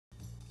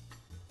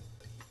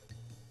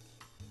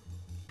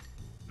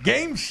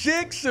Game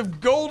 6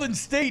 of Golden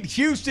State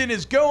Houston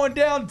is going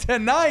down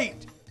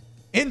tonight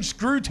in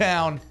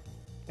Screwtown.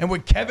 And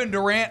with Kevin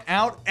Durant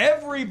out,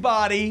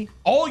 everybody,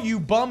 all you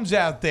bums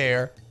out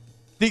there,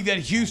 think that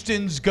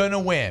Houston's going to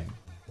win.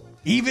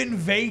 Even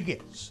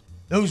Vegas,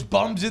 those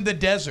bums in the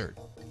desert,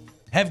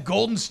 have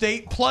Golden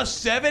State plus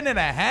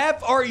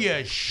 7.5. Are you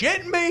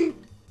shitting me?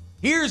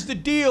 Here's the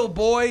deal,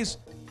 boys.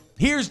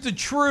 Here's the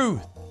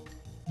truth.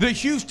 The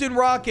Houston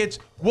Rockets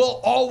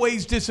will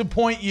always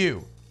disappoint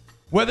you.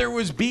 Whether it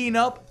was being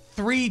up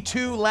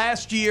 3-2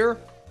 last year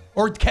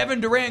or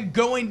Kevin Durant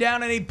going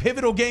down in a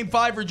pivotal Game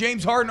 5 for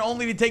James Harden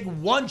only to take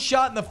one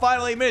shot in the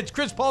final 8 minutes.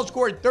 Chris Paul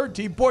scored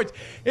 13 points.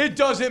 It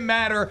doesn't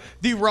matter.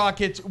 The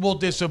Rockets will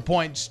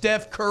disappoint.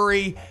 Steph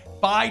Curry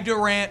by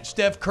Durant.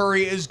 Steph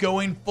Curry is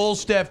going full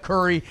Steph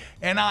Curry.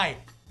 And I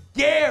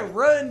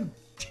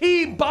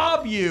guarantee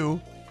Bob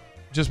you,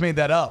 just made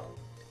that up,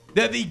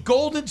 that the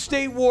Golden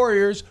State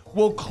Warriors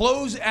will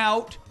close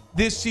out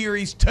this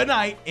series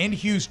tonight in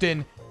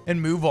Houston and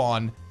move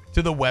on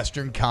to the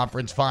Western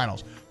Conference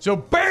Finals. So,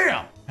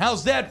 bam!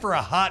 How's that for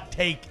a hot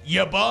take,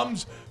 you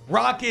bums?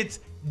 Rockets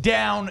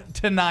down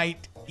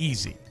tonight,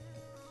 easy.